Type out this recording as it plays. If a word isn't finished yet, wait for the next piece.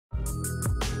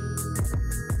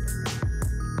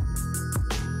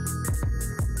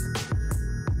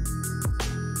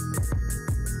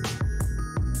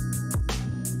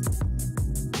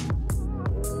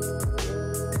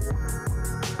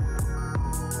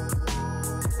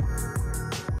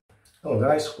Hello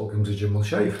guys, welcome to Muhle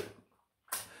Shave.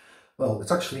 Well,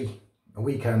 it's actually a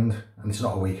weekend, and it's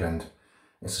not a weekend.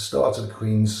 It's the start of the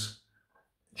Queen's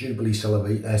Jubilee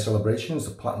celebrations,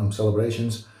 the Platinum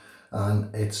celebrations,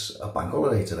 and it's a bank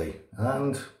holiday today.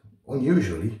 And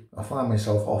unusually, I find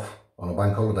myself off on a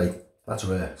bank holiday. That's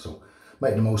rare, so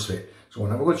make the most of it. So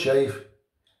we'll have a good shave,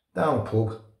 down a pub,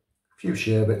 a few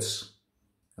sherbets,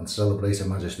 and celebrate Her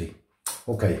Majesty.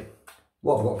 Okay,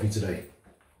 what have I got for you today?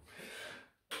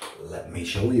 Let me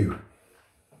show you.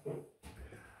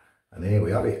 And here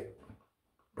we have it.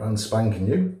 Brand spanking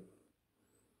new.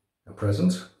 A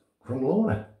present from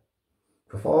Lorna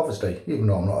for Father's Day, even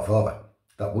though I'm not a father.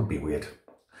 That would be weird.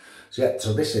 So yeah,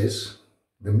 so this is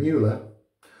the Muhle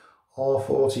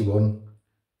R41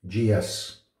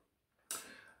 GS.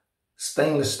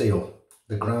 Stainless steel,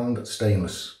 the ground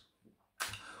stainless.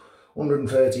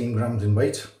 113 grams in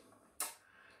weight.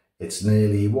 It's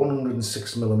nearly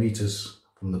 106 millimeters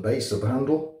from the base of the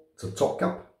handle to the top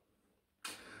cap.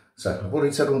 So I've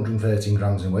already said 113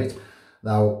 grams in weight.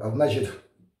 Now I've measured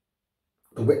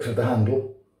the width of the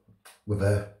handle with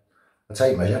a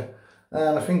tape measure,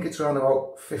 and I think it's around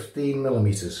about 15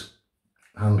 millimeters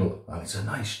handle, and it's a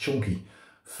nice chunky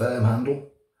firm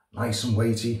handle, nice and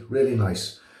weighty, really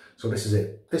nice. So this is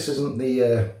it. This isn't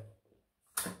the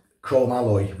chrome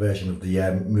alloy version of the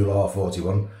Muhle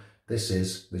R41. This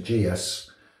is the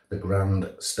GS, the ground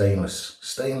stainless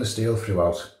steel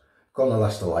throughout. Gonna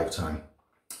last a lifetime.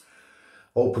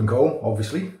 Open comb,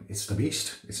 obviously, it's the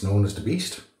beast. It's known as the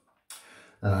beast.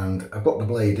 And I've got the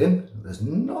blade in. There's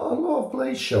not a lot of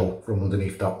blade show from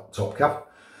underneath that top cap.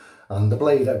 And the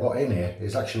blade I've got in here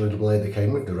is actually the blade that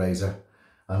came with the razor,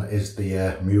 and it is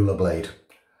the Muhle blade.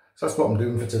 So that's what I'm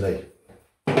doing for today.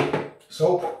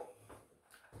 Soap,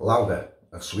 Laugar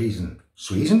of Sweden.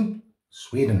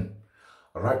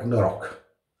 Ragnarok.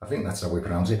 I think that's how we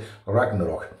pronounce it.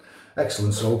 Ragnarok.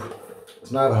 Excellent soap. It's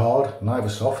neither hard, neither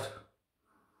soft.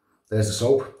 There's the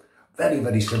soap. Very,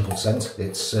 very simple scent.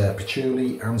 It's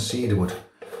patchouli and cedarwood.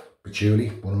 Patchouli,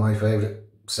 one of my favourite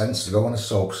scents to go on a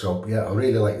soap. So yeah, I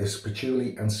really like this.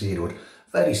 Patchouli and cedarwood.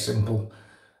 Very simple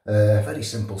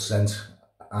scent,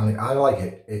 and I like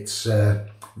it. It's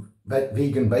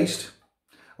vegan based,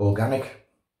 organic,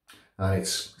 and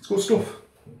it's good stuff.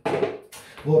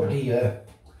 Already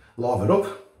lathered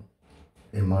up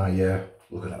in my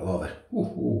look at that lather.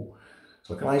 Ooh. It's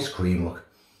like an ice cream look.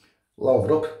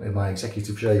 Lathered up in my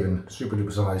executive shaving super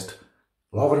duper sized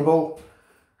lavering bowl.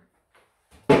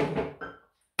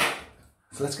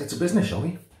 So let's get to business, shall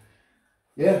we?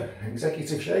 Yeah,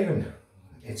 executive shaving.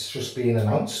 It's just been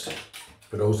announced.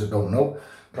 For those that don't know,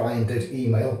 Brian did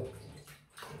email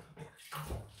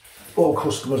all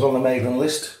customers on the mailing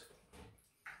list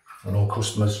and all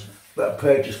customers that have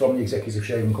purchased from the executive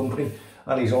shaving company,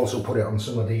 and he's also put it on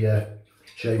some of the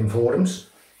shaving forums.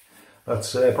 But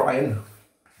Brian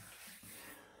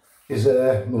is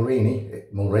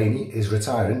Mulroney is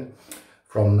retiring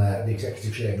from the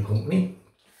executive shaving company,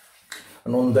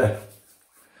 and under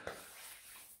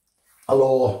a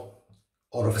law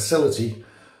or a facility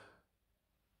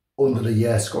under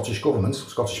the Scottish government,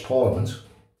 Scottish Parliament,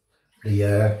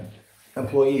 the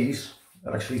employees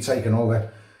are actually taking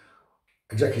over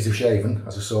executive shaving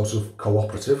as a sort of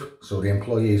cooperative. So the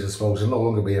employees are supposed to no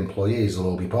longer be employees, they'll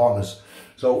all be partners.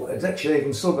 So exec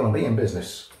shaving's still going to be in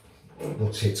business,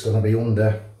 but it's going to be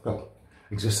under, well,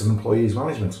 existing employees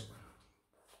management.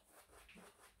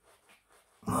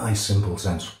 Nice simple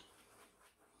sense.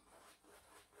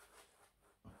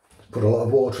 Put a lot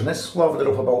of water in this, lathered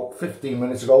it up about 15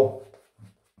 minutes ago,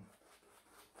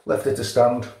 left it to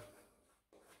stand.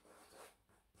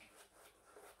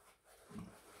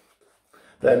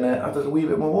 Then added a wee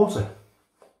bit more water,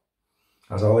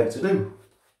 as I like to do,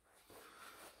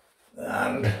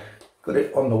 and got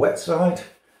it on the wet side.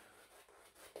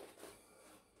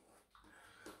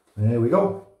 There we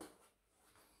go.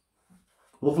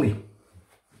 Lovely.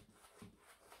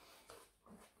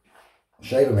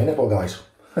 Shaving my nipple, guys.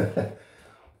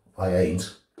 I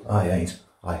ain't.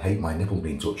 I hate my nipple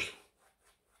being touched.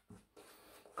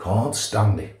 Can't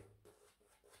stand it.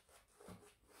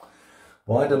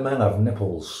 Why do men have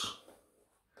nipples?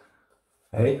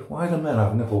 Hey, why do men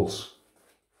have nipples?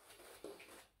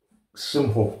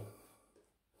 Simple.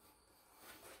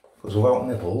 Because without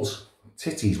nipples,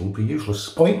 titties would be useless.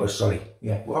 Pointless, sorry.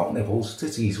 Yeah, without nipples,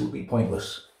 titties would be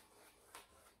pointless.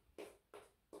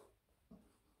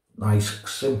 Nice,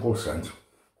 simple scent.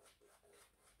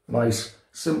 Nice,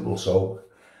 simple soap.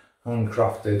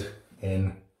 Handcrafted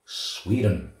in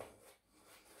Sweden.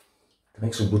 They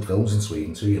make some good films in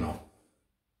Sweden too, you know.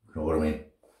 You know what I mean?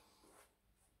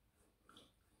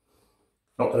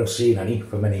 Not that I've seen any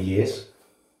for many years.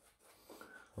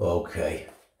 Okay,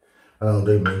 that'll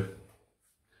do me.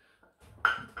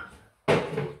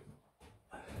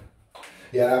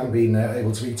 Yeah, I haven't been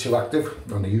able to be too active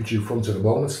on the YouTube front at the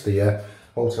moment. The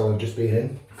hotel I've just been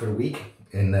in for a week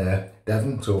in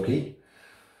Devon, Torquay.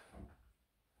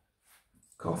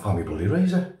 Can't find my bloody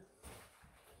razor.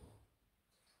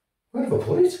 Where have I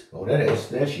put it? Oh, there it is.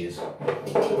 There she is.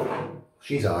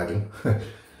 She's hiding.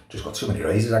 Just got too many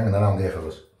razors hanging around here for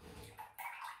us.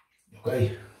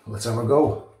 Okay, let's have a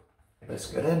go.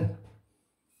 Let's get in.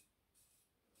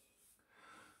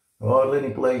 Hardly any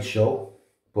blade show,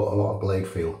 but a lot of blade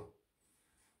feel.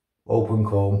 Open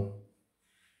comb.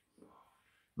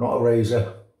 Not a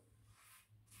razor.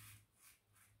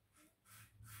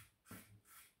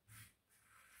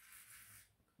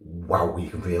 Wow, you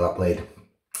can feel that blade.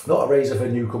 Not a razor for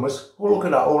newcomers. Oh, look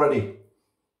at that already.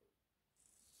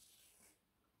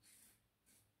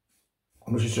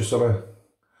 I was just on a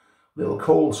little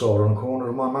cold sore on the corner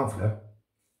of my mouth there.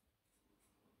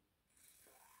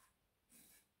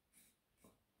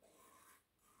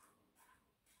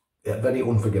 Yeah, very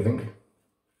unforgiving.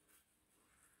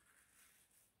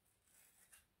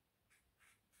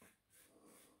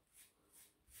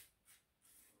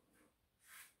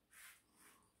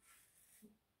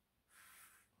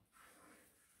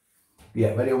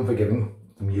 Yeah, very unforgiving.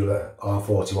 The Muhle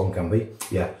R41 can be.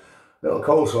 Yeah, little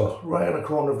cold sore right on the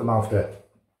corner of the mouth there.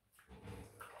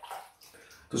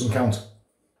 Doesn't count.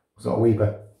 It's not a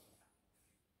weeper.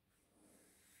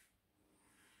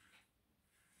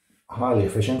 Highly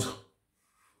efficient.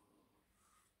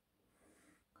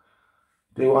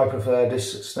 Do I prefer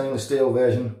this stainless steel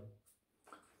version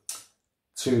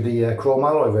to the chrome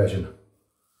alloy version?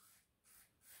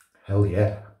 Hell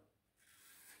yeah.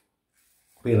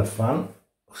 Being a fan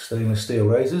of stainless steel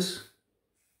razors,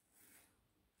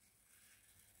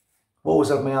 always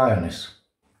had my eye on this.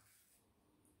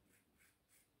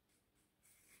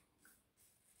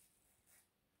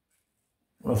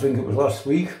 I think it was last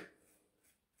week,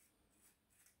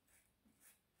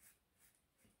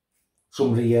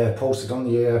 somebody posted on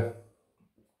the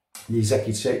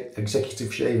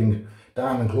executive shaving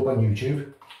diamond club on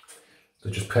YouTube.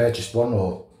 They just purchased one,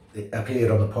 or it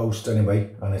appeared on the post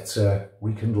anyway, and it's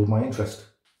rekindled my interest.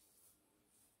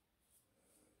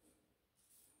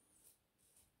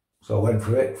 So I went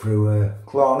for it through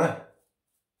Klarna,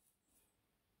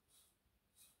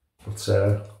 but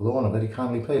Lorna very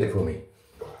kindly paid it for me.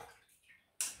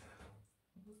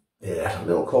 Yeah, a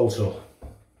little cold sore.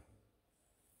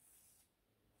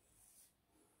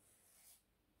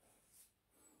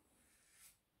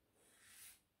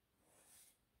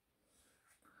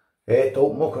 It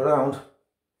don't muck around.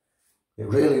 It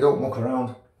really don't muck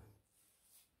around.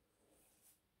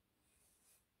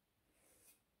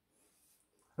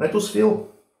 And it does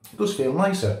feel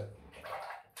nicer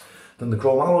than the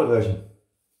chrome alloy version.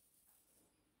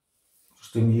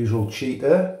 Just in the usual cheat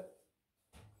there.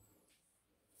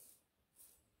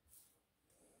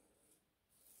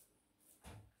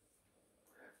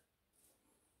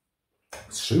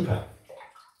 Super.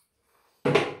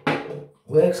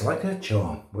 Works like a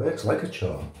charm. Works like a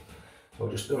charm. I'll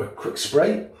just do a quick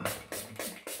spray.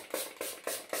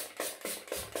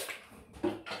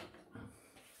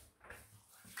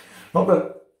 Not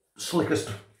the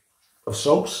slickest of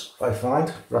soaps, I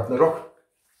find, Ragnarok.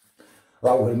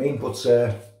 That what I mean, but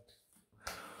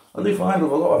I do find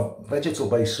with a lot of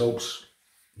vegetal-based soaps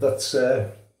that's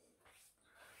the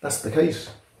case.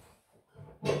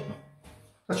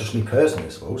 That's just me personally, I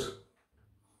suppose.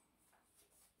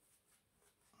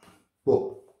 But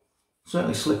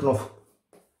certainly slick enough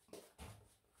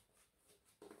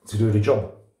to do the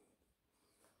job.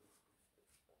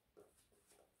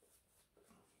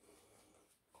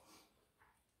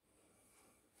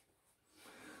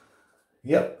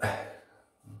 Yep.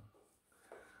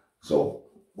 So,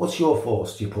 what's your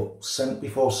thoughts? Do you put scent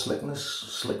before slickness,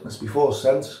 slickness before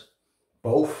scent?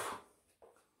 Both?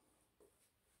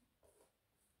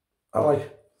 I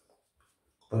like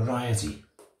variety.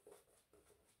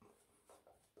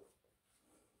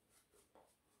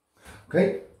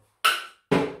 Okay.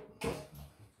 Trying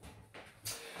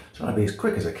to be as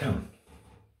quick as I can.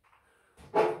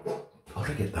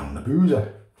 Gotta get down the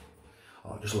boozer.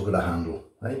 Oh, just look at the handle,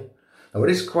 eh? Now it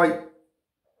is quite,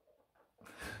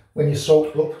 when you're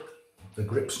soaked up, the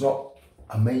grip's not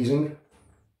amazing.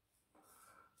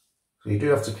 So you do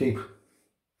have to keep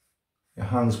your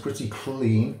hands pretty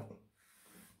clean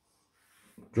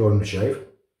during the shave.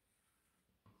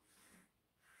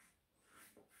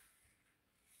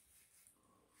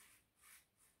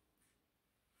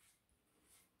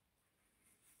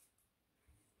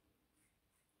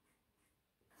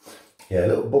 Yeah, a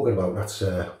little bugger about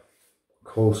that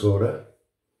cold soda.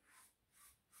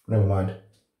 Never mind.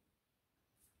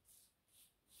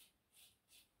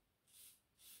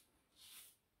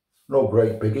 No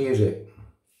great biggie, is it?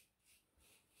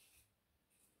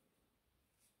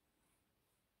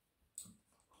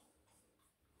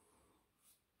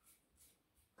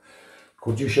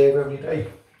 Could you shave every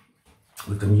day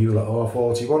with the Muhle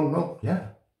R41? Well, yeah.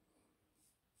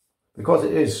 Because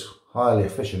it is highly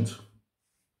efficient,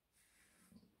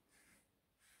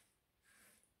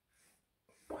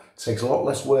 it takes a lot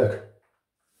less work.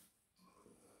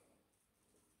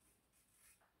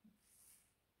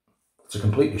 To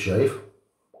complete the shave.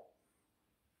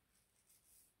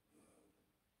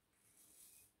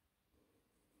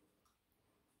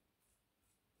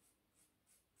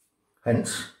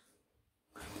 Hence,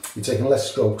 you're taking less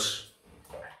strokes.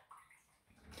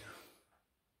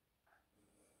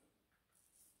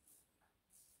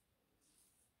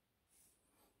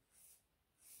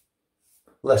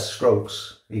 Less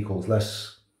strokes equals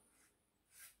less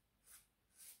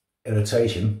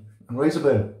irritation and razor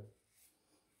burn.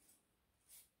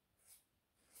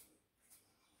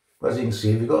 As you can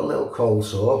see, if you've got a little cold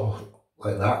sore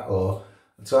like that or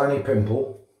a tiny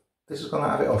pimple, this is going to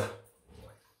have it off.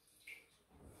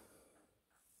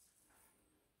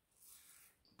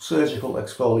 Surgical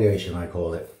exfoliation, I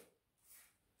call it.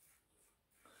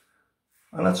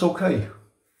 And that's okay.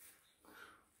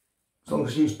 As long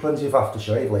as you use plenty of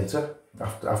aftershave later,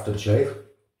 after the shave,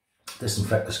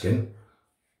 disinfect the skin.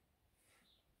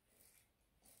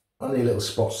 Any little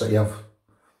spots that you have,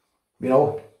 you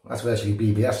know, that's virtually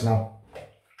BBS now.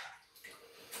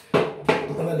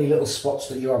 And any little spots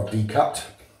that you have decapped,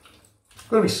 it's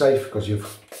going to be safe because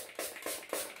you've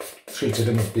treated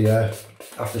them with the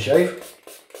aftershave.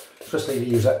 Especially if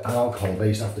you use an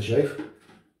alcohol-based aftershave.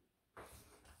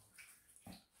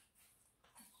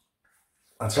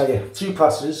 I tell you, 2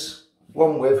 passes,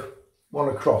 1 with, 1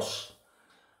 across.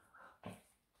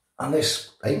 And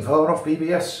this ain't far off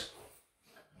BBS.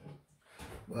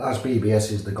 As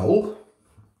BBS is the goal.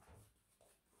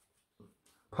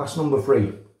 Pass number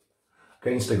 3,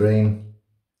 against the grain,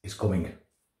 is coming.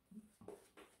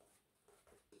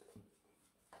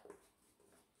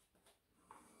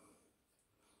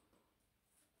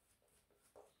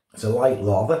 It's a light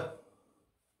lather.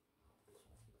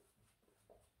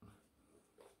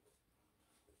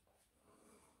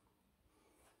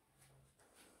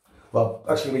 Well,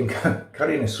 actually been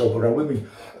carrying this soap around with me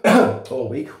all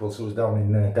week whilst I was down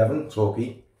in Devon,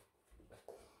 Torquay.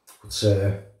 But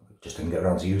just didn't get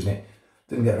around to using it.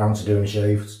 Didn't get around to doing a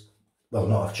shave. Well,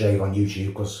 not a shave on YouTube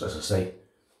because, as I say,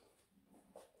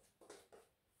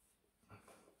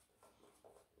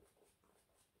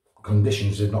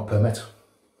 conditions did not permit.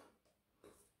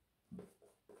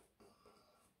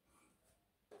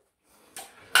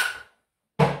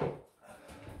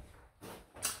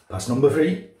 Pass number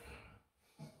 3.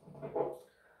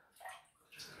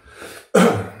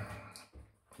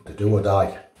 To do or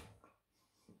die.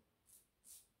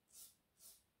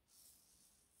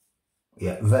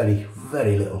 Yeah, very,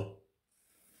 very little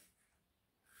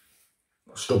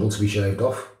stubble to be shaved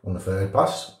off on the 3rd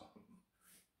pass.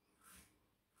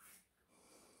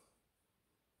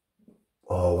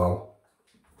 Oh well.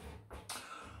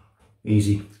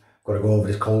 Easy. Got to go over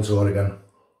this cold sore again.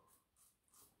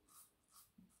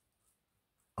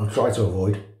 I'll try to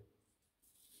avoid.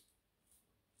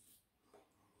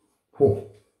 Oh.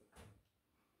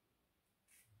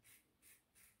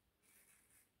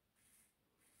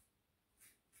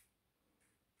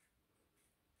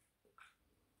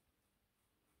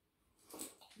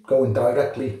 Going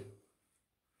directly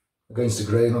against the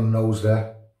grain on the nose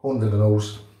there, under the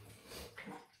nose.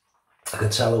 I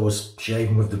could tell I was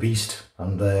shaving with the beast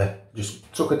and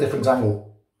just took a different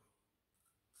angle.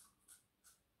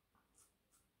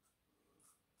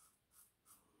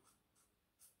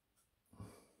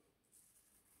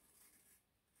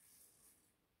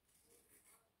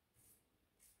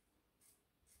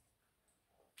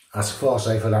 That's a far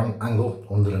safer angle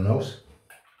under the nose.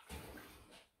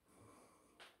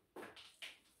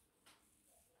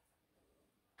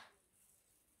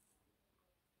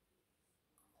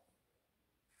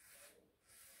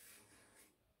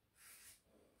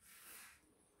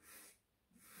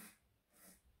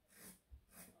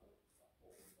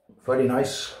 Very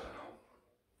nice.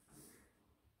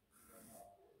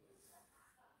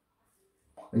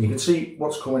 And you can see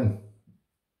what's coming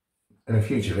in a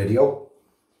future video.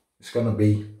 It's going to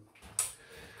be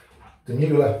the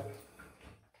Muhle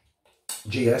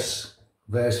GS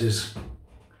versus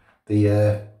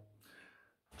the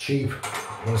cheap,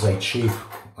 when I say cheap,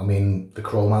 I mean the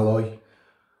chrome alloy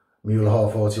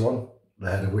Muhle R41, the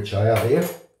head of which I have here.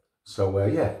 So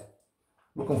yeah,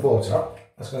 looking forward to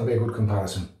that. That's going to be a good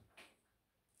comparison.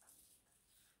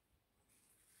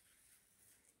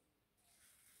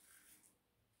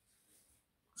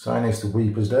 So nice the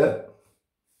weepers there.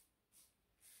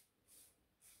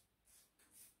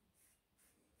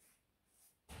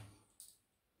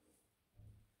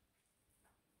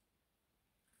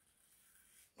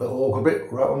 Little awkward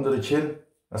bit right under the chin.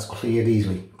 That's cleared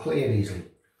easily. Cleared easily.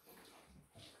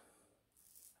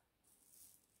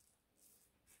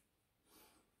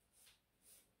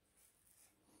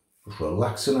 Just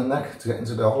relaxing the neck to get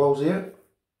into the hollows here.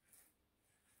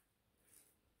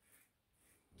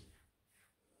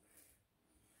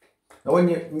 Now when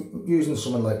you're using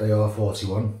something like the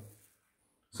R41,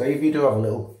 say if you do have a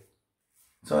little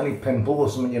tiny pimple or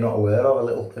something you're not aware of, a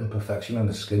little imperfection in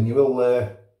the skin, you'll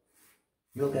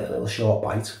get a little short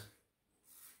bite.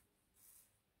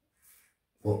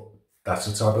 But that's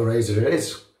the type of razor it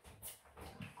is.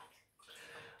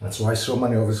 That's why so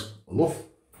many of us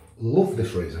love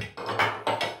this razor.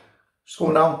 Just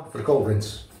going down for a cold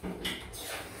rinse.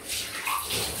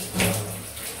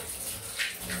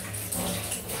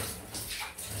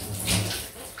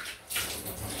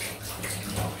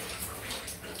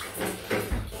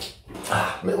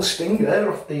 Little sting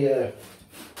there off the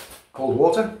cold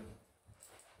water.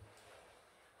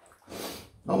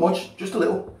 Not much, just a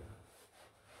little.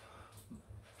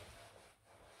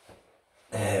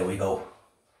 There we go.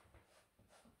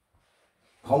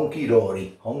 Honky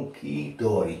dory, honky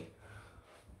dory.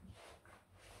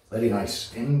 Very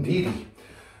nice indeed.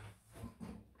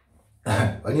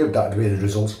 I knew that would be the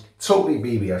result. Totally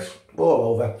BBS,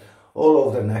 all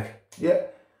over the neck. Yeah.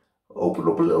 Opened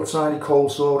up a little tiny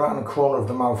cold sore right in the corner of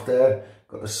the mouth there.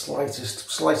 Got the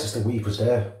slightest of weepers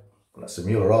there. Well, that's the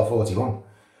Muhle R41.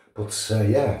 But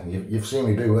yeah, you've seen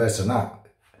me do worse than that.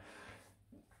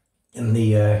 In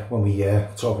the when we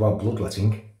talk about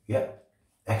bloodletting, yeah,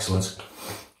 excellent.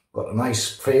 Got a nice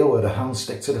feel where the hands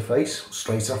stick to the face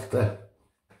straight after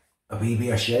a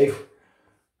BBS shave.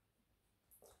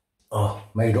 Oh,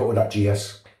 made up with that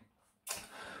GS.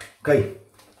 Okay,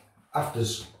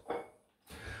 afters.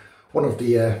 One of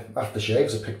the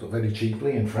aftershaves I picked up very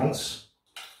cheaply in France.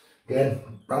 Again,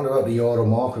 round about the euro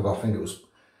mark, I think it was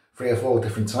 3 or 4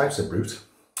 different types of Brut.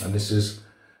 And this is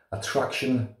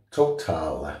Attraction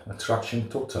Totale. Attraction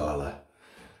Totale.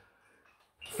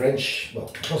 French, well,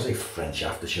 I can't say French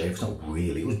aftershave, it's not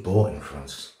really, it was bought in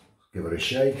France. Give it a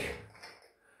shake.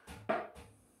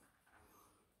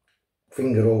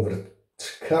 Finger over the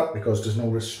cap because there's no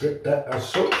restrictor as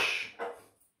such.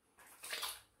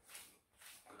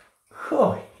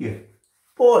 Oh, yeah,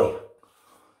 boy.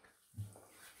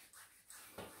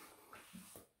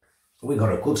 We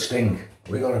got a good sting.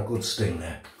 We got a good sting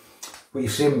there. But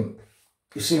you've seen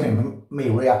me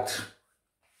react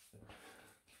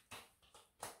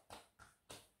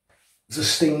to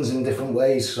stings in different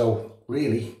ways. So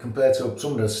really, compared to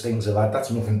some of the stings I've had,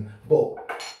 that's nothing. But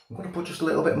I'm going to put just a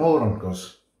little bit more on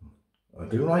because I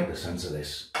do like the sense of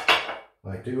this.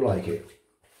 I do like it.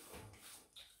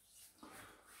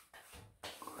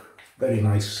 Very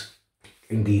nice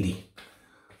indeedy.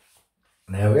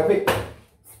 There we have it.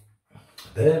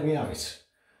 There we have it.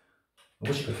 I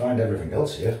wish you could find everything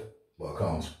else here, but I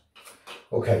can't.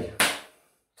 Okay,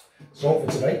 so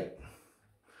for today,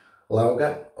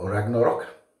 Laugar or Ragnarok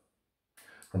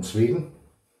from Sweden.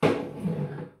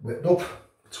 Whipped up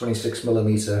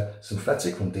 26mm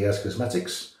synthetic from DS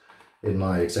Cosmetics in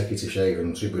my executive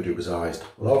shaving super duper sized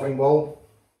lavering bowl.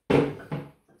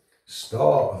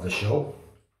 Star of the show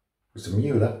was the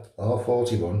Muhle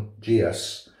R41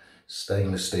 GS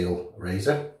stainless steel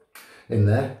razor. In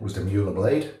there was the Muhle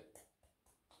blade.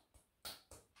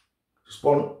 Just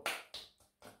one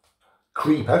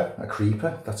a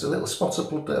creeper, that's a little spot of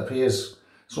blood that appears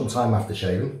sometime after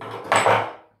shaving.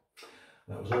 That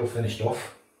was all finished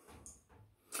off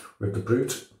with the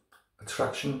Brut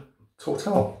Attraction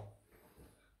Totale.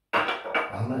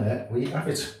 And there we have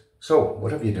it. So,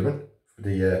 whatever you're doing for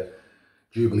the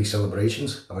Jubilee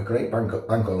celebrations, have a great bank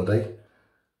holiday.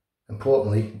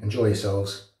 Importantly, enjoy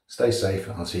yourselves, stay safe,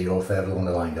 and I'll see you all further along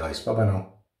the line, guys. Bye bye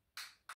now.